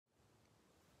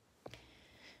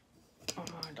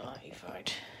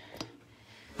magnified.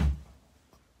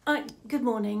 Good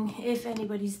morning, if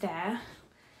anybody's there.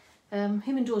 Him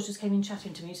and George just came in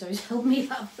chatting to me, so he's held me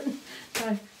up. And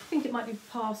I think it might be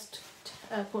past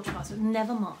quarter past, but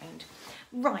never mind.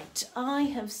 Right, I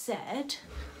have said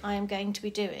I am going to be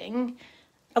doing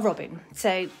a robin.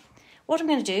 So what I'm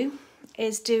going to do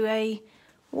is do a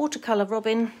watercolour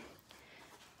robin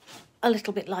a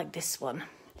little bit like this one.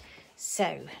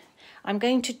 So I'm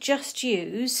going to just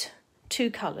use two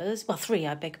colours, well, three,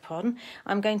 I beg your pardon.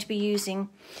 I'm going to be using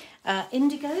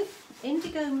indigo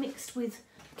mixed with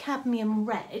cadmium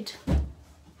red.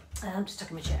 I'm just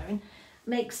tucking my chair in.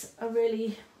 Makes a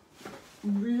really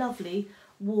lovely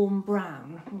warm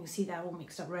brown. You can see that all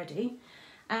mixed up ready.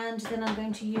 And then I'm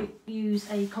going to use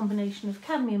a combination of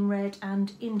cadmium red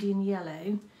and Indian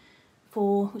yellow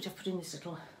which I've put in this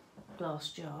little glass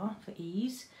jar for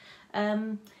ease,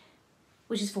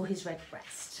 which is for his red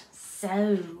breast.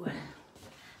 So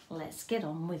let's get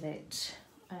on with it.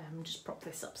 Just prop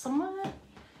this up somewhere.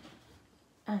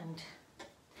 And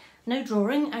no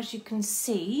drawing, as you can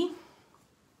see.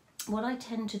 What I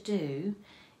tend to do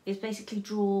is basically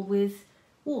draw with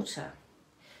water.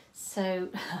 So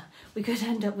we could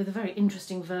end up with a very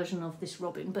interesting version of this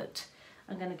robin, but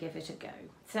I'm going to give it a go.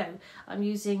 So I'm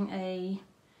using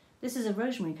this is a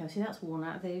Rosemary Co. See, that's worn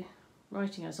out. The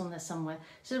writing is on there somewhere.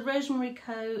 So Rosemary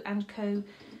Co. and Co.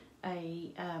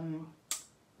 a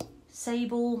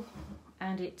sable,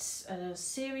 and it's a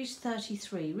series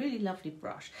 33, really lovely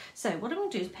brush. So what I'm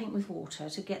going to do is paint with water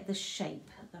to get the shape.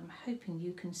 I'm hoping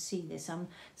you can see this. I'm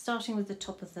starting with the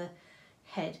top of the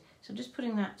head, so I'm just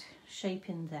putting that shape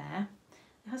in there.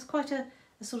 It has quite a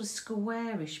sort of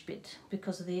squarish bit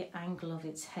because of the angle of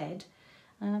its head,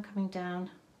 and I'm coming down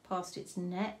past its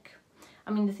neck.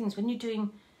 I mean, the thing is, when you're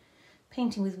doing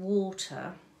painting with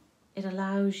water, it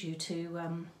allows you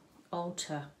to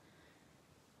alter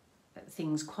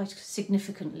things quite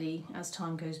significantly as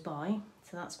time goes by,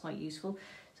 so that's quite useful.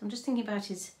 So I'm just thinking about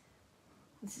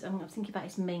I'm thinking about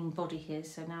his main body here.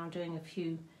 So now I'm doing a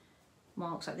few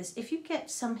marks like this. If you get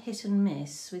some hit and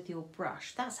miss with your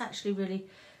brush, that's actually really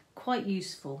quite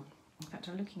useful. In fact,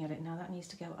 I'm looking at it now, that needs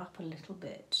to go up a little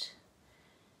bit.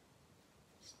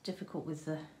 It's difficult with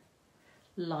the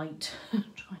light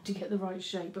trying to get the right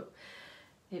shape, but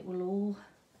it will all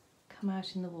come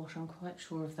out in the water, I'm quite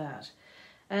sure of that.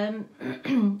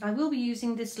 I will be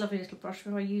using this lovely little brush,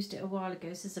 but I used it a while ago.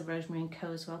 This is a Rosemary &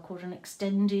 Co. as well, called an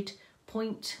extended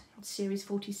point, series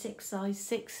 46, size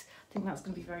 6. I think that's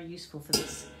going to be very useful for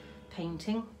this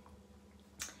painting.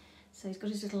 So he's got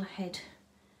his little head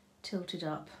tilted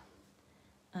up,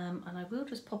 and I will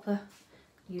just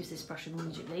use this brush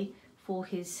immediately for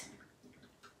his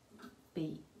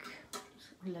beak,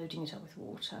 loading it up with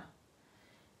water.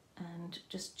 And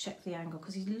just check the angle,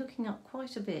 because he's looking up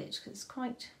quite a bit. It's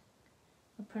quite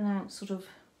a pronounced sort of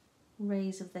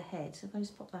raise of the head. So if I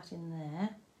just pop that in there,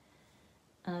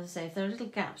 and as I say, if there are little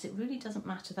gaps, it really doesn't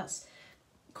matter. That's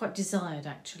quite desired,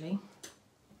 actually.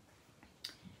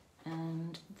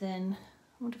 And then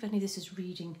I wonder if any of this is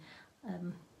reading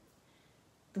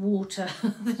the water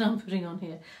that I'm putting on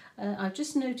here. I've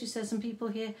just noticed there's some people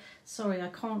here. Sorry, I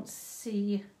can't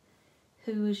see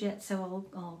who as yet, so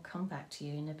I'll come back to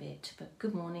you in a bit. But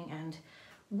good morning and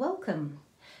welcome.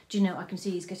 Do you know, I can see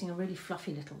he's getting a really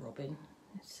fluffy little robin.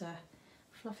 It's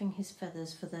fluffing his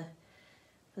feathers for the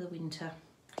winter.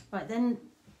 Right, then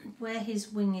where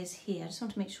his wing is here, I just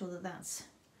want to make sure that that's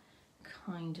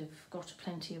kind of got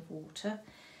plenty of water.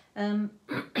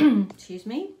 Excuse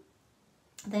me.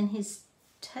 Then his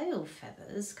tail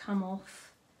feathers come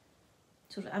off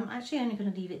sort of. I'm actually only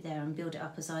going to leave it there and build it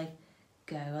up as I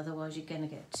go, otherwise you're going to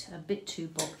get a bit too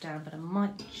bogged down, but I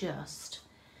might just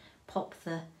pop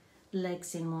the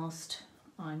legs in whilst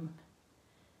I'm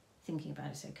thinking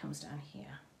about it, so it comes down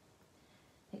here.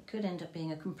 It could end up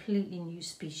being a completely new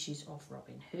species of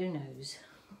robin, who knows.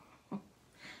 In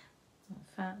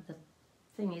fact, the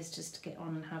thing is just to get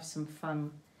on and have some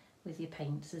fun with your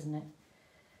paints, isn't it?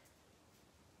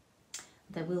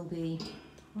 There will be,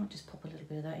 I might just pop a little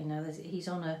bit of that in now. He's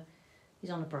on a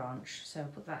branch, so I'll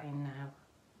put that in now.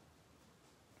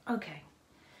 Okay,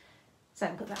 so I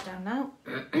can put that down now.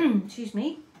 Excuse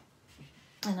me.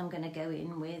 And I'm going to go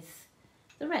in with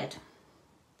the red.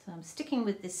 So I'm sticking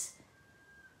with this.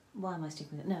 Why am I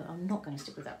sticking with it? No, I'm not going to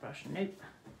stick with that brush. Nope.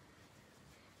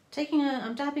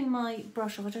 I'm dabbing my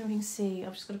brush off. I don't know if you can see.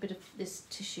 I've just got a bit of this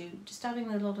tissue. Just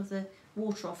dabbing a lot of the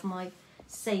water off my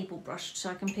sable brush so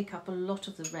I can pick up a lot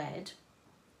of the red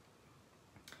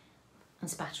and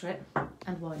spatter it,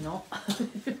 and why not?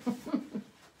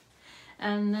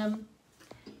 And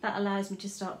that allows me to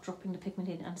start dropping the pigment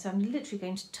in, and so I'm literally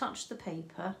going to touch the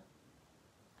paper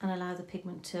and allow the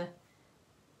pigment to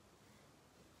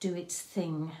do its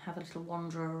thing, have a little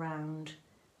wander around.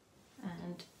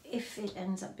 And if it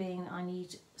ends up being I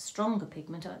need stronger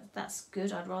pigment, that's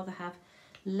good. I'd rather have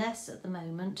less at the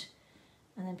moment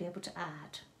and then be able to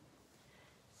add.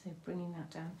 So bringing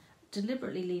that down,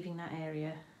 deliberately leaving that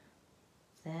area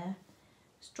there,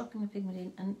 just dropping the pigment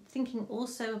in and thinking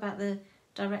also about the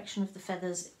direction of the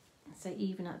feathers, so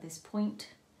even at this point,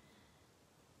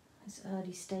 this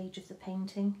early stage of the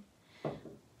painting. I'm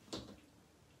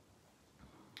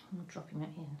dropping that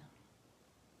in.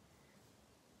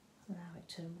 Allow it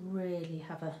to really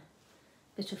have a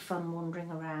bit of fun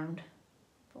wandering around.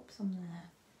 Pop some there.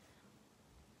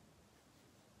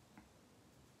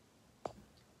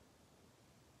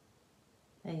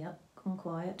 There you are, gone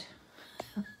quiet.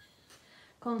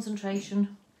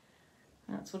 Concentration,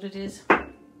 that's what it is.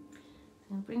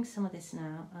 I'll bring some of this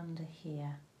now under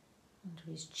here,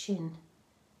 under his chin,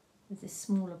 with this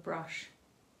smaller brush.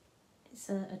 It's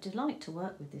a delight to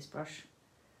work with this brush.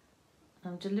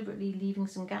 I'm deliberately leaving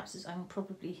some gaps as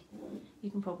you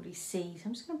can probably see. So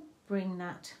I'm just going to bring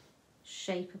that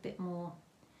shape a bit more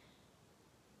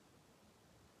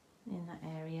in that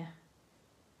area.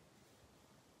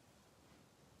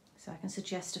 So I can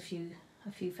suggest a few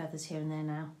feathers here and there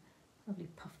now. Lovely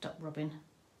puffed up robin.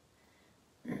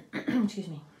 Excuse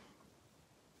me.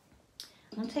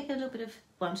 I'm going to take a little bit of,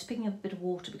 well, I'm just picking up a bit of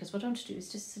water because what I want to do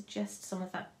is just suggest some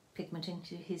of that pigment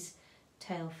into his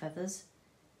tail feathers.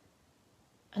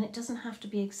 And it doesn't have to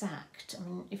be exact. I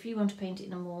mean, if you want to paint it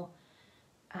in a more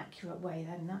accurate way,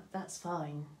 then that's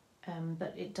fine.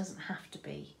 But it doesn't have to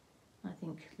be. I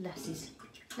think less is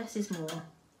more.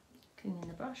 Cleaning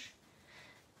the brush.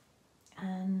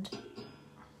 And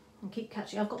keep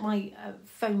catching. I've got my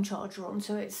phone charger on,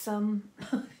 so it's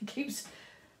keeps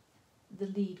the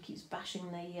lead keeps bashing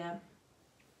the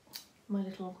my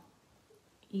little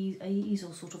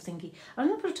easel sort of thingy. I'm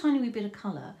going to put a tiny wee bit of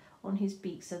colour on his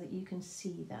beak so that you can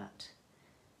see that.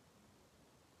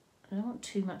 I don't want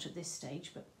too much at this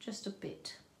stage, but just a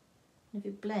bit. And if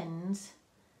it blends,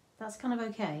 that's kind of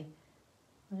okay.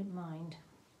 I don't mind.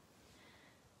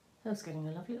 That's getting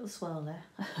a lovely little swirl there,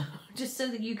 just so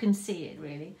that you can see it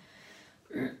really.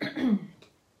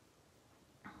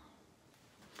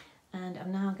 And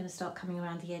I'm now going to start coming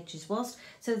around the edges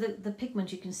so the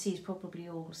pigment you can see is probably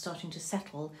all starting to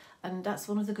settle, and that's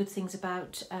one of the good things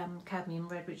about cadmium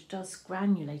red, which does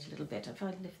granulate a little bit. If I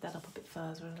lift that up a bit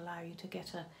further and allow you to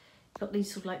get got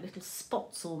these sort of like little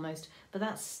spots almost, but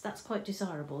that's quite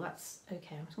desirable. That's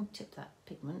okay. I'm just going to tip that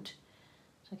pigment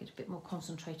so I get a bit more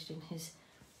concentrated in his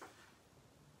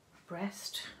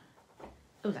breast.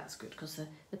 Oh, that's good because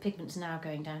the pigment's now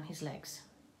going down his legs.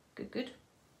 Good.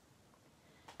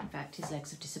 In fact, his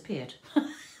legs have disappeared.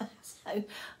 So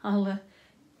I'll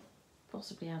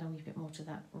possibly add a wee bit more to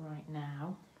that right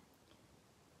now.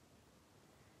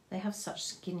 They have such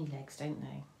skinny legs, don't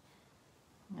they?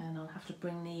 And I'll have to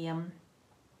bring the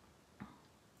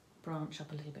branch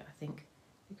up a little bit, I think,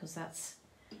 because that's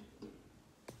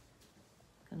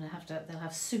gonna they'll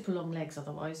have super long legs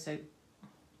otherwise, so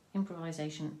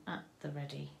improvisation at the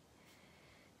ready.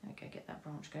 Okay, get that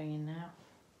branch going in now.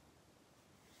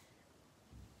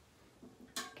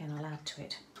 Again, I'll add to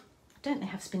it. Don't they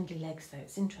have spindly legs though?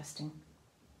 It's interesting.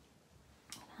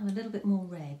 I'll have a little bit more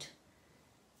red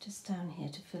just down here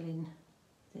to fill in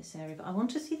this area, but I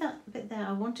want to see that bit there.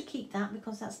 I want to keep that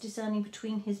because that's discerning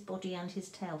between his body and his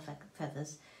tail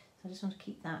feathers. So I just want to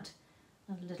keep that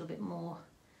a little bit more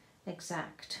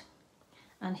exact.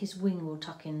 And his wing will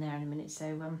tuck in there in a minute, so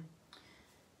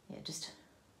yeah,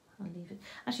 I'll leave it.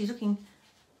 Actually, looking,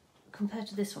 compared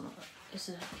to this one, it's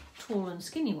a tall and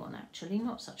skinny one actually,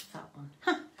 not such a fat one.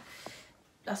 Huh.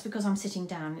 That's because I'm sitting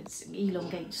down, it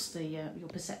elongates your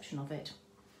perception of it.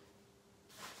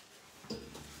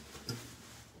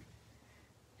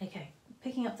 Okay,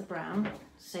 picking up the brown,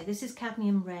 so this is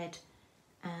cadmium red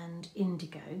and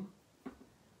indigo,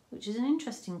 which is an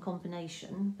interesting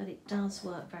combination, but it does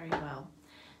work very well.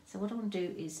 So what I want to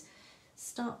do is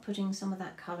start putting some of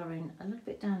that colour in a little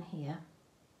bit down here.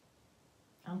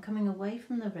 I'm coming away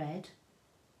from the red,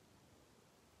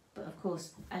 but of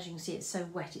course, as you can see, it's so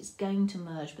wet, it's going to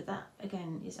merge, but that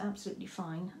again is absolutely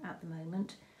fine at the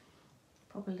moment.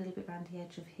 Probably a little bit around the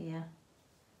edge of here.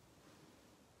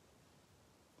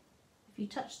 If you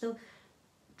touch the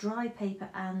dry paper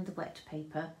and the wet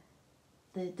paper,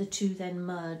 the two then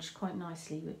merge quite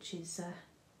nicely, which is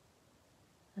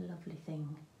a lovely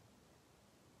thing.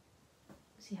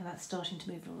 See how that's starting to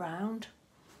move around.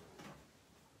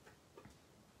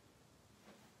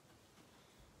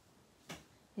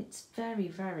 It's very,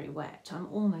 very wet. I'm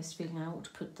almost feeling I ought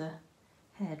to put the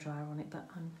hairdryer on it, but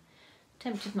I'm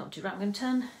Tempted not to. Right, I'm going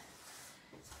to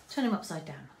turn him upside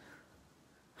down.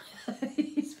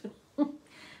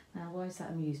 Now, why has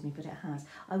that amused me? But it has.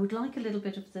 I would like a little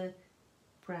bit of the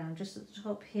brown just at the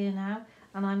top here now,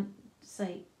 and I'm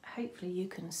hopefully you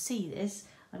can see this.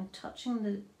 I'm touching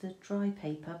the dry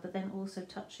paper, but then also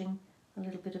touching a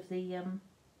little bit of the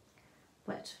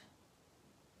wet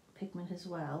pigment as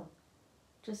well,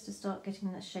 just to start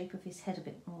getting the shape of his head a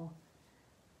bit more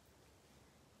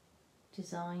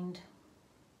designed.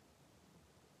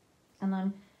 And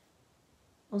I'm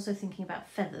also thinking about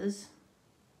feathers,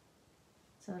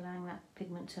 so allowing that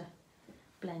pigment to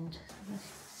blend. Let's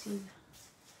see.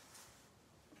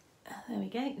 There we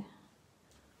go.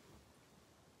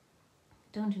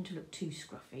 Don't want him to look too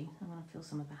scruffy. I want to fill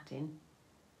some of that in.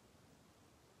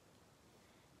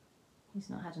 He's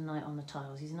not had a night on the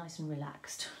tiles. He's nice and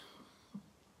relaxed.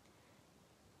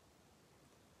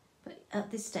 But at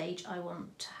this stage, I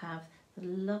want to have the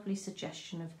lovely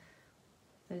suggestion of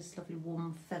those lovely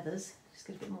warm feathers. Just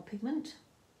get a bit more pigment.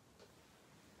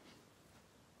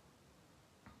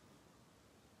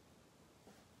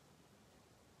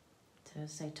 So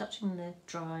say touching the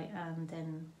dry and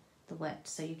then the wet,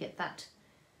 so you get that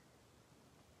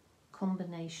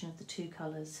combination of the two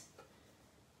colours,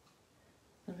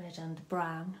 the red and the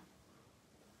brown.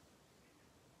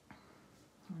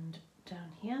 And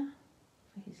down here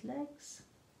for his legs.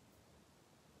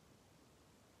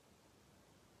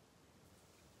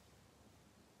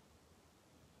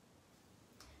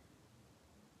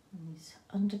 And his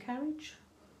undercarriage.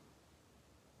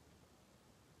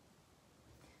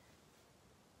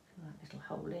 Fill that little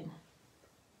hole in.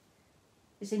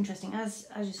 It's interesting, as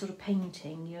you're sort of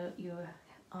painting, your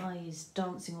eye is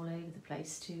dancing all over the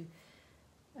place to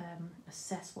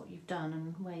assess what you've done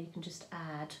and where you can just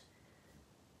add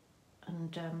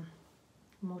and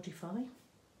modify.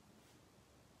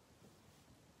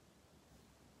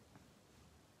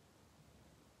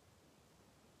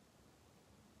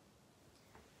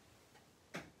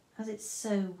 As it's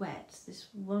so wet, this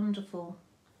wonderful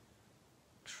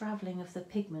travelling of the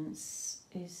pigments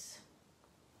is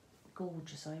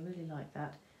gorgeous. I really like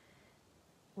that,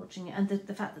 watching it, and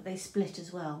the fact that they split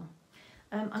as well.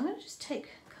 I'm going to just take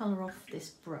colour off this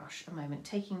brush a moment,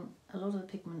 taking a lot of the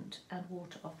pigment and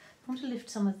water off. I want to lift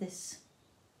some of this.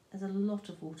 There's a lot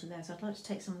of water there, so I'd like to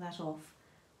take some of that off.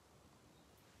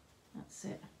 That's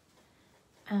it.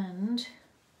 And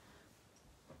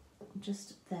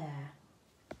just there.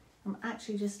 I'm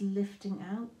actually just lifting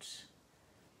out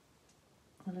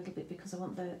a little bit because I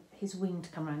want his wing to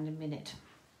come around in a minute.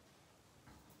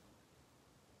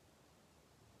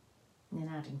 And then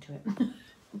adding to it.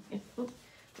 Got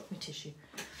my tissue.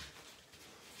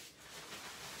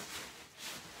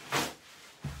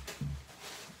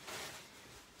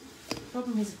 The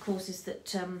problem is, of course, is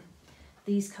that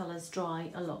these colours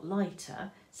dry a lot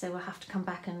lighter, so we'll have to come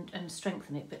back and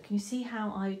strengthen it. But can you see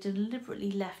how I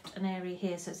deliberately left an area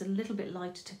here so it's a little bit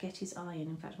lighter to get his eye in?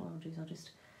 In fact, what I'll do is I'll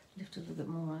just lift a little bit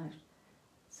more out.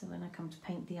 So when I come to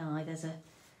paint the eye, there's a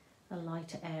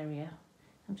lighter area.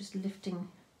 I'm just lifting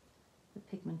the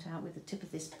pigment out with the tip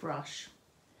of this brush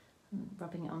and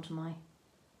rubbing it onto my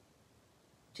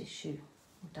tissue,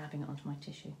 or dabbing it onto my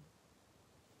tissue.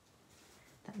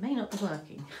 That may not be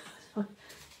working.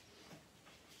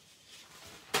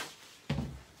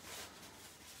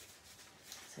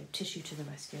 So tissue to the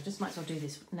rescue. I just might as well do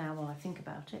this now while I think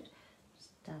about it.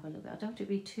 Just dab a little bit. I don't want it to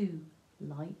be too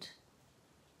light.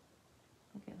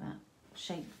 I'll get that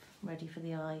shape ready for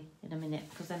the eye in a minute,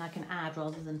 because then I can add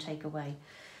rather than take away.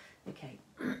 Okay.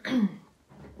 And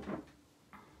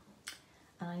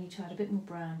I need to add a bit more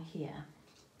brown here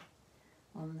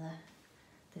on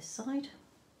this side.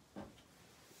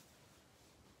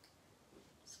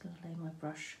 Just going to lay my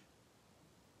brush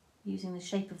using the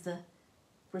shape of the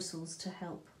bristles to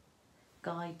help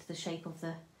guide the shape of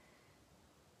the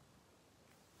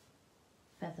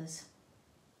feathers.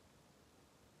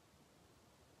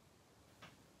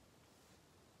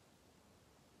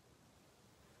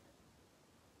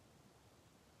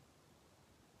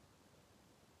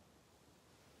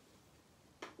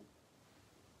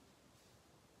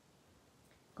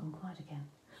 Gone quiet again.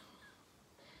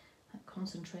 That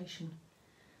concentration.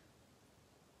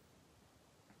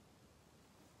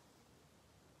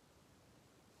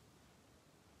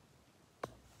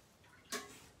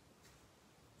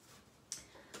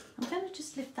 I'm going to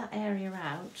just lift that area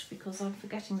out because I'm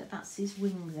forgetting that that's his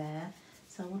wing there.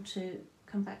 So I want to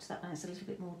come back to that when it's a little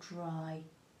bit more dry.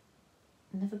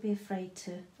 Never be afraid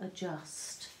to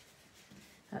adjust.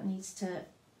 That needs to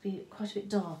be quite a bit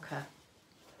darker.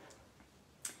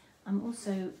 I'm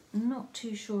also not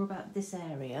too sure about this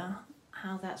area,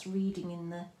 how that's reading in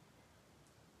the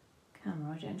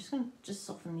camera. I'm just going to just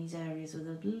soften these areas with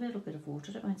a little bit of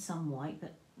water. I don't mind some white,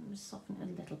 but just soften it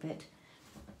a little bit.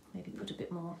 Maybe put a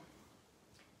bit more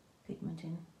pigment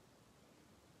in.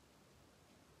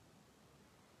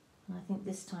 And I think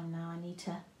this time now I need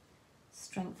to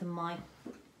strengthen my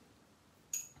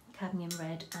cadmium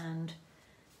red and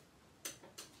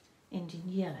Indian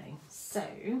yellow. So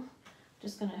I'm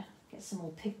just going to get some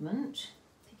more pigment,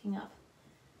 picking up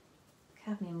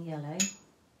cadmium yellow,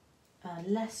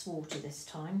 less water this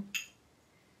time,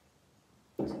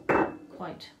 so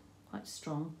quite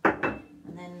strong,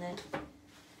 and then the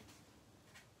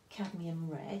cadmium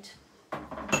red.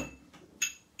 I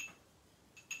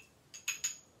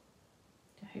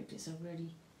hope it's a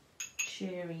really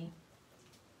cheery,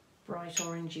 bright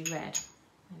orangey red.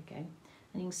 There we go.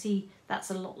 And you can see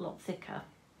that's a lot thicker,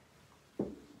 so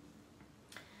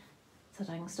that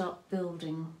I can start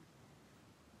building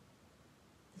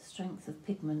the strength of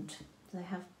pigment. They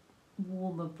have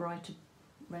warmer, brighter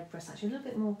red breasts. Actually, a little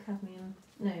bit more cadmium,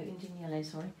 no, Indian yellow,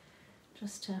 sorry,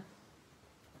 just to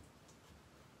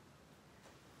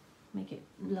make it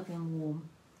lovely and warm.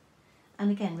 And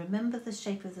again, remember the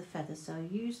shape of the feathers, so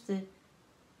use the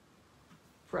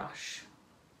brush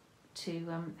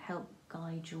to help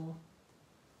guide your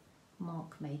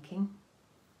mark making.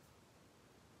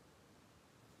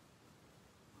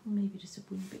 Maybe just a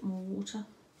wee bit more water.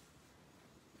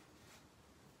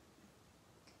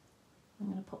 I'm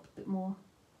going to pop a bit more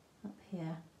up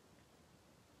here.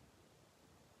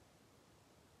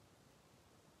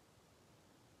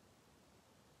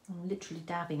 I'm literally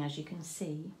dabbing, as you can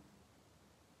see.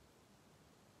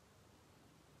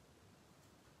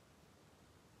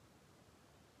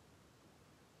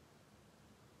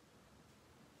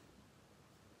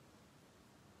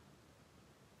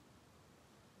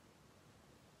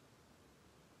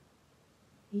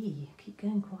 Keep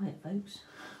going quiet, folks.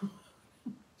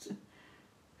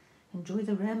 Enjoy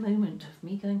the rare moment of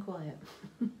me going quiet.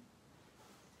 Got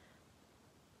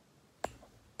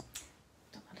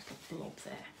a little blob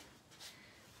there.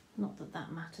 Not that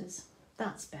that matters.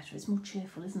 That's better, it's more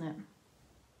cheerful, isn't it?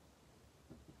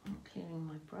 I'm clearing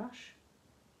my brush.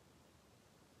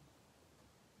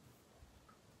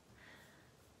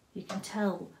 You can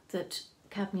tell that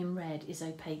cadmium red is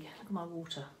opaque. Look at my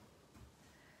water.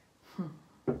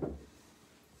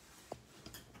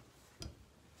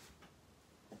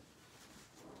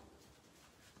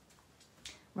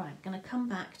 Right, going to come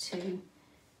back to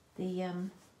the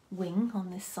wing on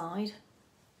this side,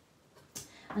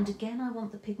 and again I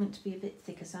want the pigment to be a bit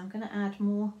thicker, so I'm going to add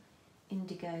more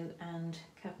indigo and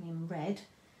cadmium red.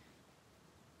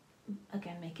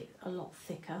 Again, make it a lot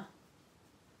thicker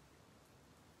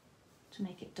to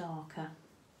make it darker.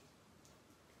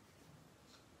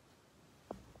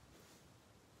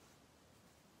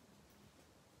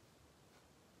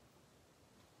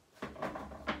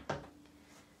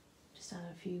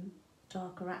 Add a few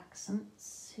darker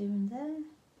accents here and there,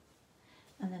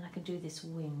 and then I can do this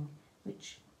wing,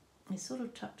 which is sort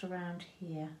of tucked around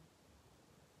here.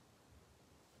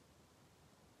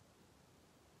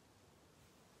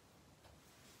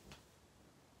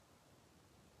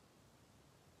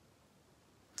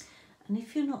 And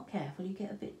if you're not careful, you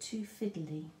get a bit too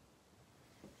fiddly.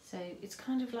 So it's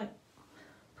kind of like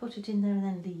put it in there and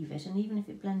then leave it, and even if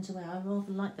it blends away, I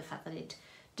rather like the fact that it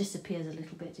disappears a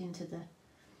little bit into the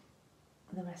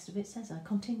rest of it. As I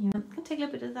continue, I'm going to take a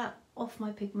little bit of that off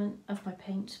my pigment, off my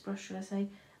paint brush, should I say,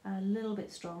 a little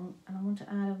bit strong, and I want to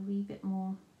add a wee bit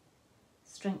more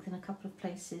strength in a couple of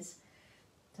places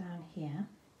down here.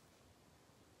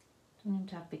 Don't need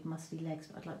to have big muscly legs,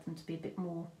 but I'd like them to be a bit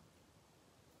more,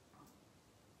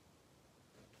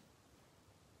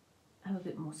 have a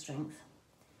bit more strength,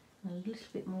 and a little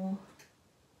bit more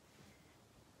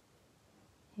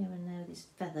here and there, these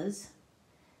feathers.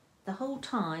 The whole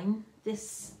time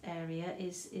this area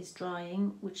is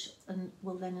drying, which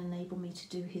will then enable me to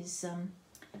do his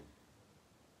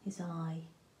eye.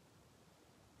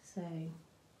 So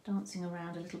dancing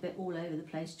around a little bit all over the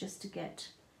place just to get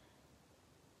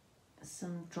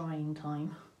some drying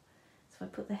time. So if I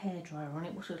put the hairdryer on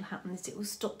it, what will happen is it will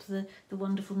stop the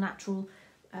wonderful natural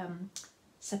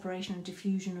separation and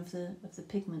diffusion of the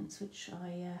pigments, which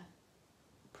I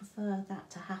prefer that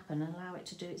to happen and allow it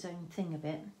to do its own thing a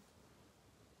bit.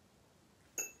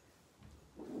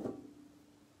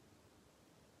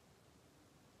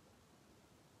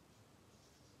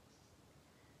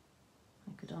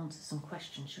 I could answer some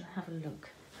questions. Shall I have a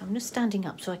look? I'm just standing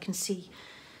up so I can see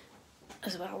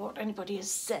as well what anybody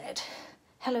has said.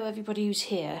 Hello everybody who's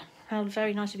here. How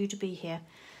very nice of you to be here.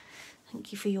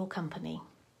 Thank you for your company.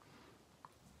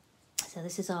 So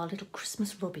this is our little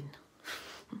Christmas robin.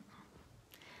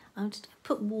 I'm just going to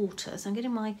put water, so I'm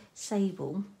getting my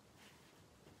sable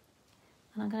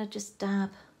and I'm going to just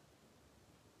dab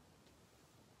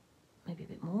maybe a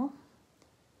bit more,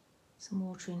 some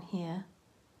water in here,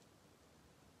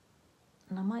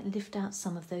 and I might lift out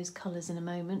some of those colours in a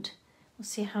moment. We'll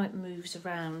see how it moves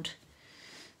around.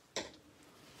 I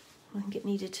think it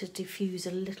needed to diffuse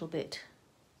a little bit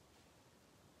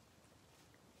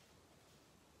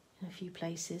in a few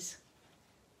places.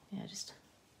 Yeah, just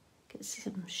get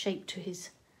some shape to his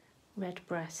red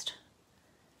breast.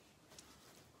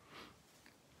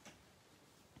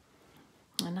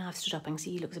 And now I've stood up, I can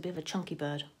see he looks a bit of a chunky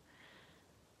bird.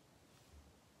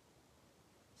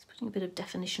 Just putting a bit of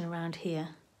definition around here.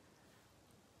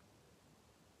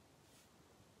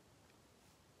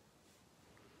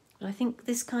 But I think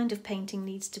this kind of painting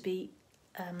needs to be,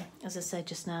 as I said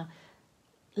just now,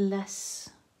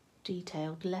 less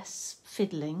detailed, less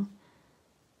fiddling,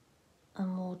 and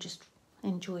more just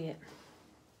enjoy it.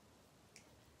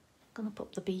 I'm going to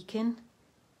pop the beak in.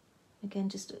 Again,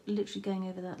 just literally going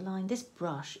over that line. This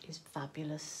brush is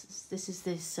fabulous. This is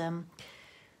this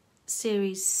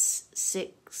series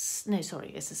 6, no sorry,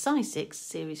 it's a size 6,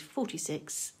 series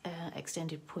 46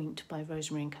 extended point by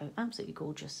Rosemary & Co. Absolutely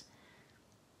gorgeous.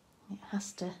 It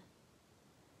has to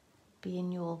be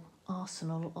in your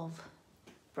arsenal of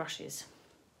brushes.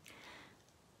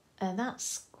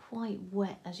 That's quite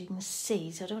wet, as you can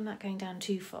see, so I don't want that going down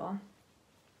too far.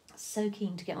 So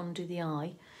keen to get on and do the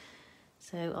eye,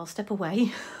 so I'll step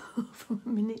away for a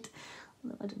minute.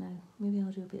 I don't know, maybe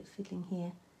I'll do a bit of fiddling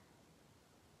here.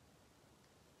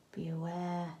 Be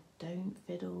aware, don't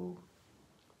fiddle.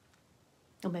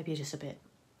 Or maybe just a bit.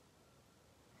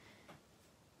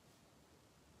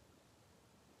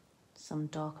 Some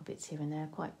darker bits here and there,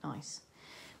 quite nice.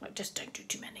 Right, just don't do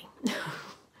too many.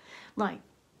 Right,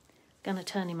 gonna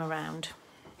turn him around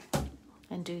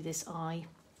and do this eye.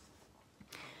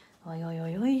 Oi, oi,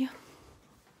 oi, oi.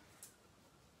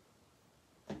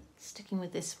 Sticking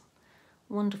with this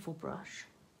wonderful brush.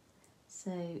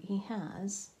 So he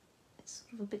has, it's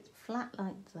sort of a bit flat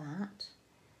like that,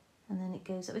 and then it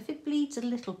goes up. If it bleeds a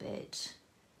little bit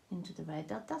into the red,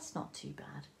 that's not too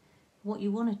bad. What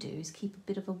you want to do is keep a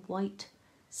bit of a white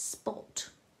spot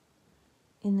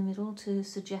in the middle to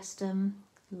suggest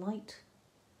light.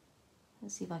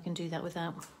 Let's see if I can do that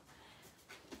without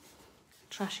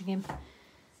trashing him.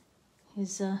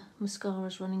 His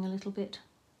mascara's running a little bit.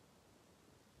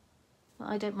 But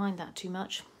I don't mind that too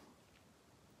much.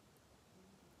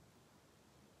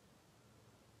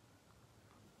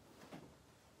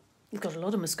 You've got a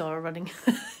lot of mascara running,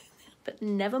 but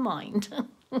never mind.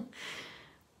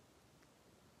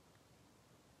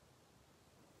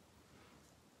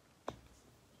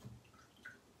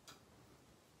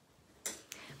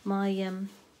 My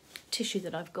tissue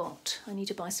that I've got, I need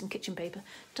to buy some kitchen paper,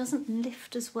 doesn't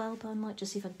lift as well, but I might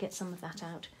just see if I can get some of that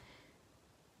out.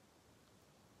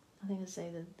 I think I'd say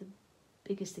the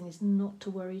biggest thing is not to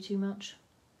worry too much.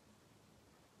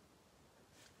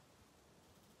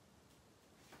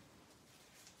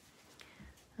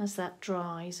 As that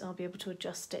dries, I'll be able to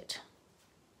adjust it.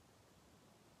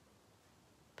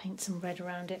 Paint some red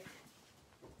around it.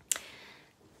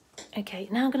 Okay,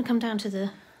 now I'm going to come down to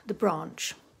the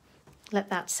branch. Let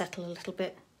that settle a little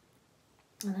bit.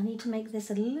 And I need to make this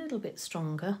a little bit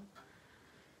stronger.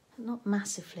 Not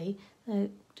massively. So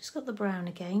just got the brown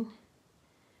again.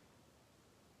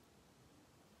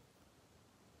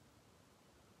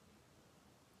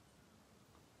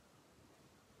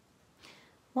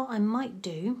 What I might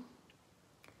do,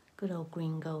 good old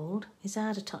green gold, is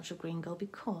add a touch of green gold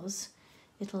because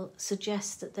it'll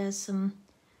suggest that there's some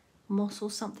moss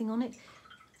or something on it.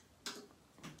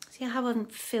 See, I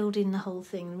haven't filled in the whole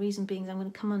thing. The reason being is I'm going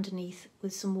to come underneath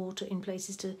with some water in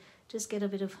places to just get a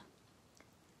bit of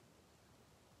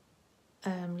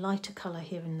lighter colour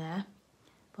here and there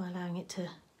by allowing it to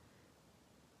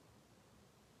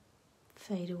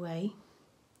fade away.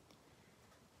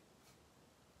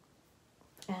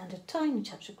 And a tiny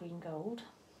touch of green gold.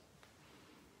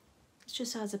 It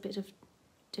just adds a bit of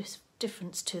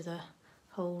difference to the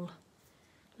whole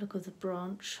look of the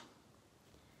branch,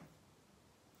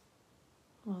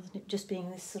 rather than it just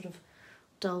being this sort of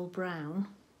dull brown.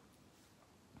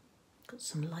 Got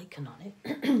some lichen on it.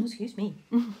 Excuse me.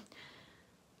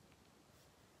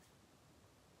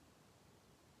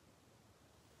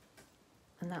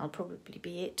 And that'll probably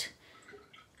be it.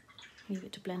 Leave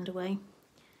it to blend away.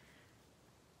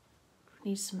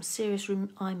 Need some serious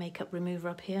eye makeup remover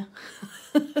up here.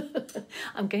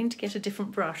 I'm going to get a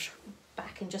different brush.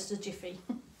 Back in just a jiffy.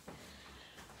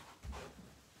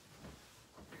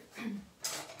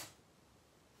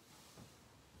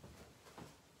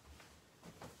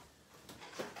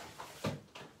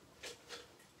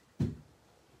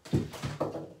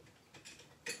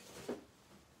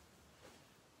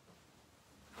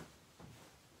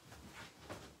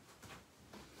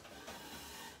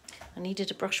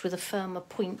 needed a brush with a firmer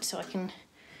point so I can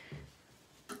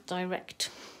direct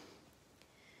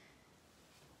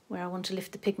where I want to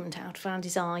lift the pigment out around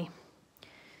his eye.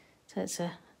 So it's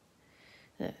a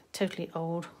totally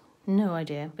old, no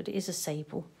idea, but it is a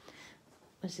sable.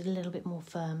 It's a little bit more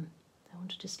firm. I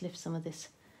want to just lift some of this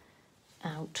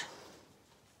out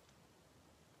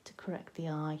to correct the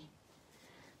eye.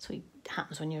 That's what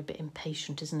happens when you're a bit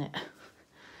impatient, isn't it?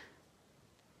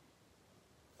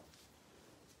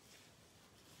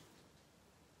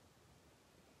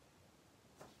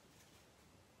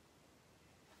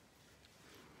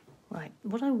 Right,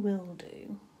 what I will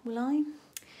do,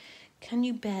 can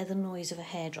you bear the noise of a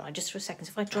hairdryer just for a second?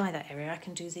 So if I dry that area, I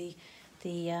can do the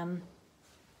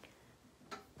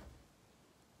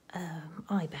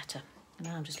eye better. And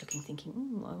now I'm just looking,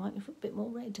 thinking, I might have a bit more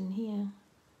red in here.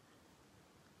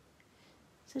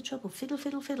 It's the trouble, fiddle,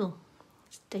 fiddle, fiddle.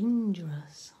 It's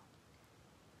dangerous.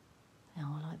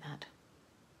 Oh, I like that.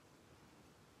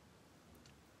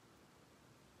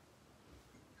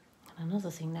 And another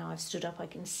thing, now I've stood up, I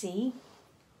can see.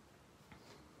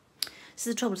 This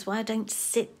is the trouble, it's why I don't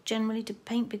sit generally to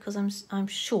paint, because I'm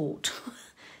short.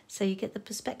 So you get the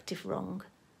perspective wrong.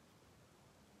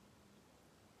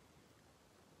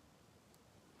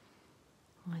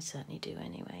 I certainly do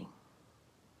anyway.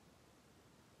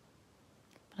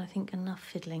 But I think enough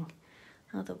fiddling.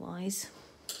 Otherwise,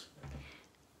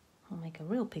 I'll make a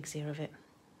real pig's ear of it.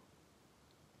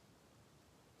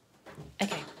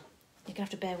 Okay, you're going to have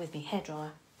to bear with me.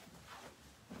 Hairdryer.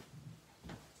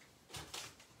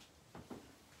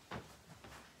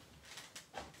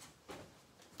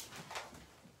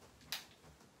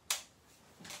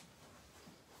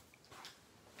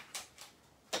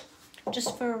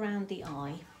 Just for around the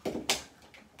eye.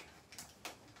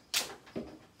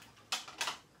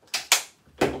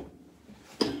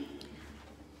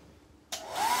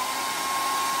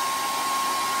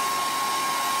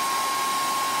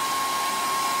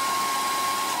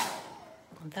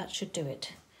 And that should do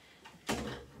it.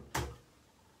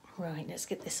 Right, let's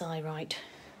get this eye right.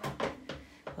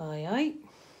 Aye, aye.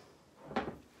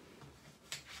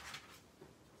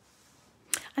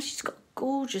 Actually, she's got a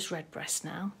gorgeous red breast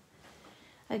now.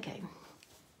 Okay,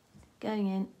 going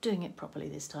in, doing it properly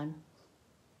this time.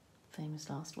 Famous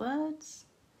last words.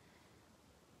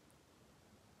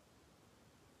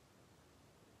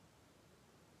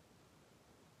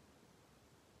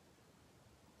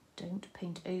 Don't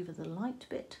paint over the light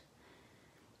bit.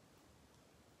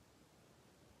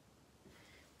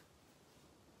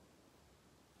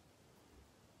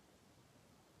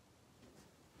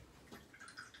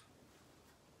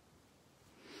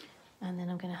 And then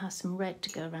I'm going to have some red to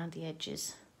go around the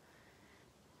edges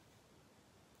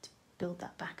to build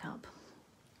that back up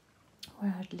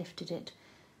where I'd lifted it.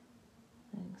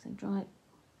 So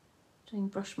doing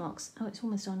brush marks. Oh, it's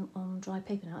almost on dry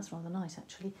paper now. That's rather nice,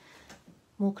 actually.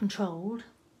 More controlled,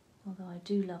 although I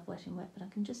do love wet and wet, but I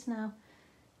can just now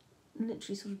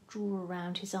literally sort of draw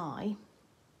around his eye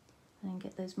and then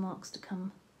get those marks to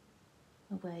come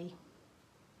away.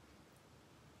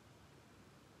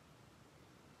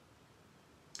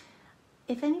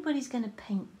 If anybody's going to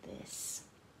paint this,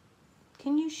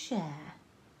 can you share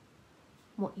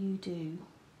what you do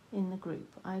in the group?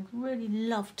 I'd really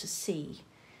love to see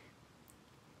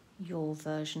your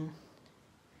version.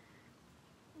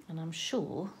 And I'm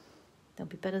sure they'll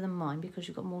be better than mine because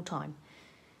you've got more time.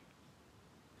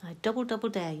 I double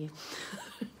dare you.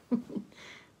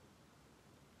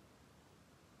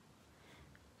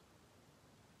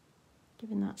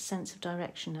 Giving that sense of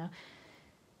direction now.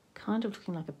 Kind of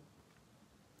looking like a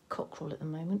cockerel at the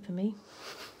moment for me.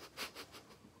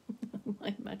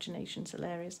 My imagination's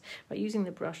hilarious. Right, using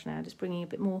the brush now, just bringing a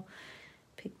bit more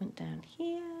pigment down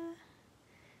here.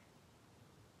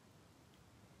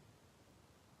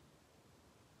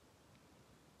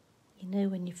 You know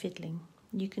when you're fiddling,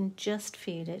 you can just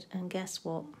feel it, and guess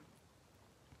what?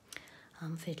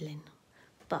 I'm fiddling,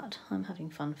 but I'm having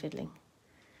fun fiddling.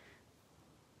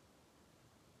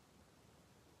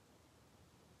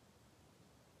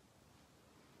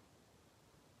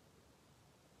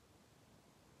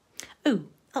 Oh,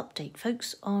 update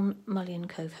folks on Mullion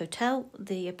Cove Hotel.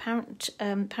 The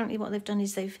apparently what they've done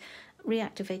is they've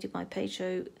reactivated my page,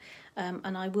 so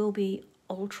and I will be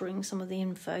altering some of the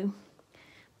info.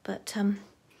 But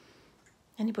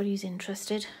anybody who's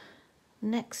interested,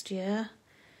 next year,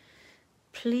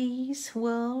 please,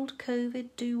 world, COVID,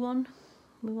 do one.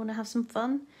 We want to have some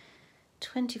fun.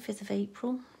 25th of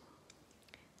April.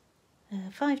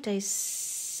 5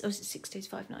 days, or is it 6 days,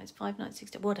 5 nights? 5 nights,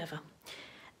 6 days, whatever.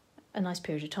 A nice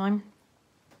period of time.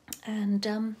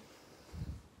 And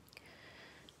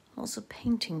lots of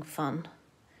painting fun.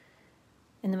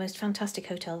 in the most fantastic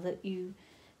hotel that you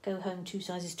go home 2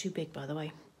 sizes too big, by the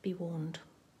way. Be warned.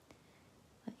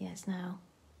 But yeah, it's now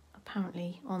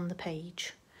apparently on the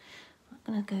page. I'm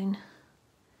going to go and...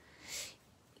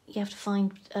 You have to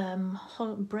find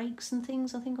breaks and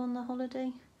things, I think, on the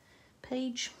holiday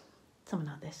page. Something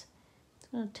like this.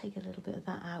 I'm going to take a little bit of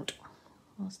that out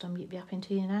whilst I'm yip-yapping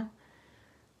to you now.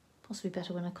 Possibly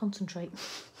better when I concentrate.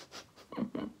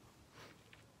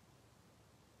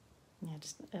 Yeah,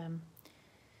 just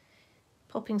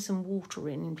popping some water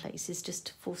in places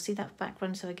just to see that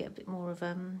background, so I get a bit more of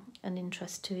an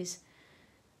interest to his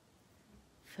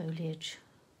foliage.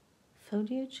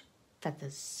 Foliage?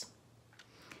 Feathers.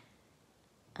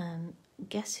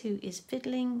 Guess who is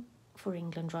fiddling for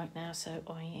England right now, so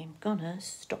I am gonna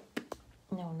stop.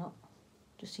 No, I'm not.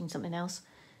 Just seen something else.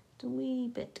 Just a wee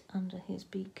bit under his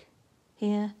beak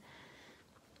here.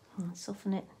 And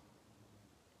soften it.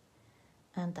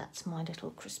 And that's my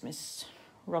little Christmas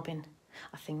robin,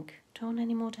 I think. Do I want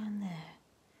any more down there?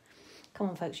 Come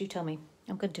on, folks, you tell me.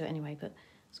 I'm going to do it anyway, but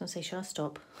I was going to say, shall I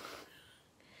stop?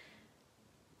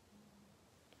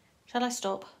 Shall I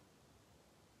stop?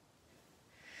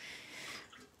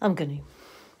 I'm going to.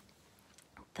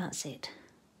 That's it.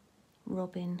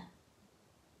 Robin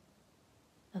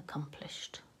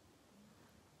accomplished.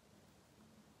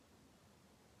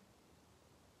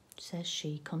 Says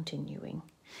she, continuing.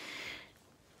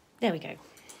 There we go.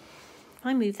 If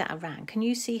I move that around, can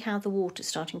you see how the water's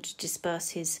starting to disperse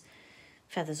his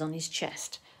feathers on his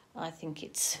chest? I think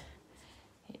it's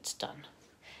done.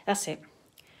 That's it.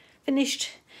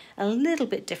 Finished. A little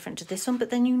bit different to this one, but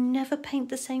then you never paint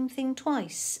the same thing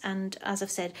twice. And as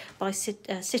I've said, by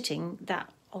sitting,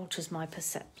 that alters my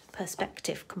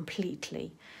perspective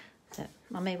completely. So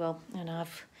I may well, and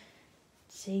I've,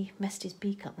 messed his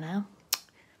beak up now.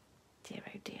 Dear,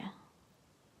 oh dear.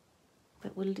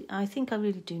 But I think I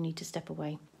really do need to step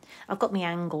away. I've got my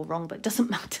angle wrong, but it doesn't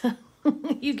matter.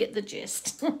 You get the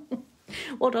gist.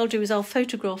 What I'll do is I'll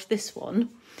photograph this one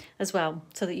as well,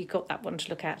 so that you've got that one to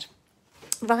look at.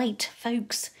 Right,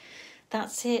 folks,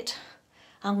 that's it.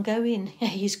 I'm going. Yeah,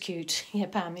 he's cute. Yeah,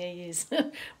 Pam, here he is.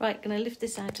 Right, going to lift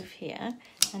this out of here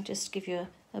and just give you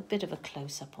a bit of a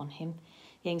close-up on him.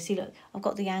 Yeah, you can see, look, I've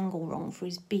got the angle wrong for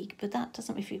his beak, but that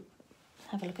doesn't, if you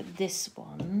have a look at this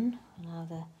one,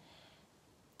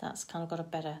 that's kind of got a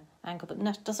better angle, but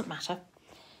no, it doesn't matter.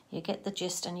 You get the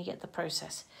gist and you get the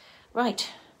process. Right,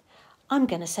 I'm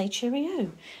going to say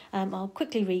cheerio. I'll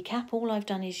quickly recap. All I've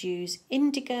done is use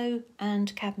indigo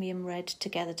and cadmium red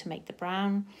together to make the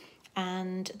brown,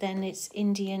 and then it's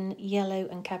Indian yellow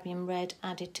and cadmium red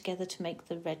added together to make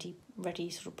the ready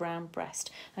sort of brown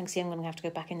breast. And see, I'm going to have to go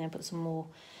back in there and put some more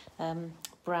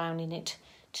brown in it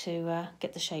to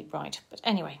get the shape right. But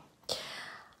anyway,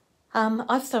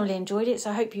 I've thoroughly enjoyed it, so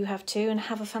I hope you have too, and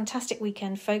have a fantastic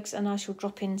weekend, folks, and I shall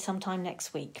drop in sometime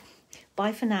next week.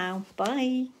 Bye for now.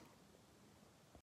 Bye.